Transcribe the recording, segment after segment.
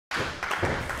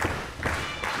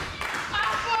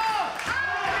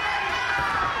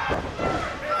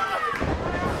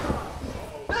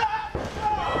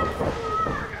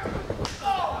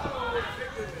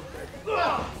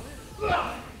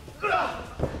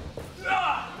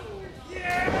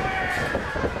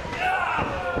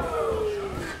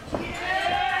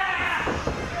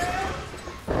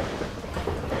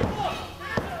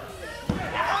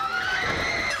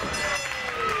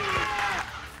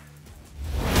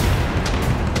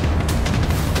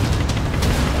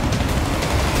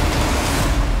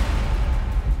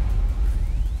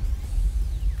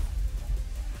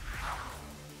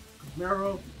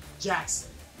Jackson.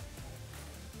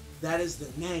 That is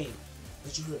the name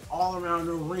that you hear all around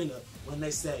the arena when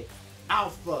they say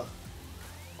Alpha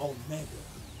Omega.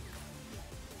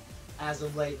 As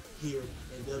of late here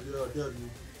in WLW,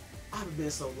 I haven't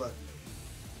been so lucky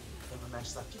in my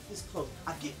matches. I get this close.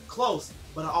 I get close,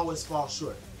 but I always fall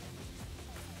short.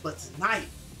 But tonight,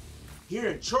 here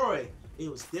in Troy, it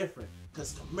was different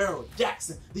because Camaro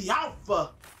Jackson, the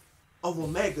Alpha of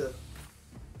Omega,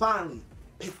 finally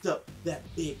picked up that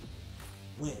big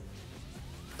win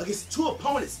against two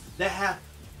opponents that have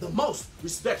the most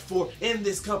respect for in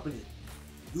this company.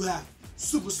 You have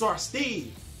Superstar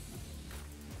Steve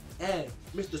and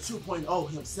Mr. 2.0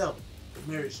 himself,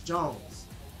 Demarius Jones.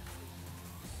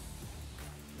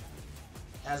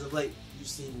 As of late, you've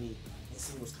seen me in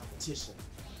singles competition.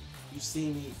 You've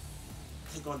seen me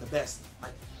take on the best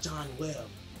like John Webb,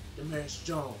 Demarius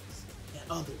Jones, and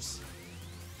others.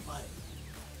 But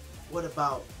what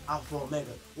about Alpha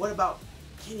Omega? What about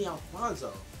Kenny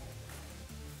Alfonso?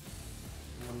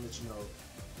 I want to let you know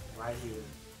right here,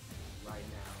 right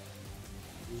now,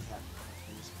 we have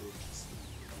unfinished business.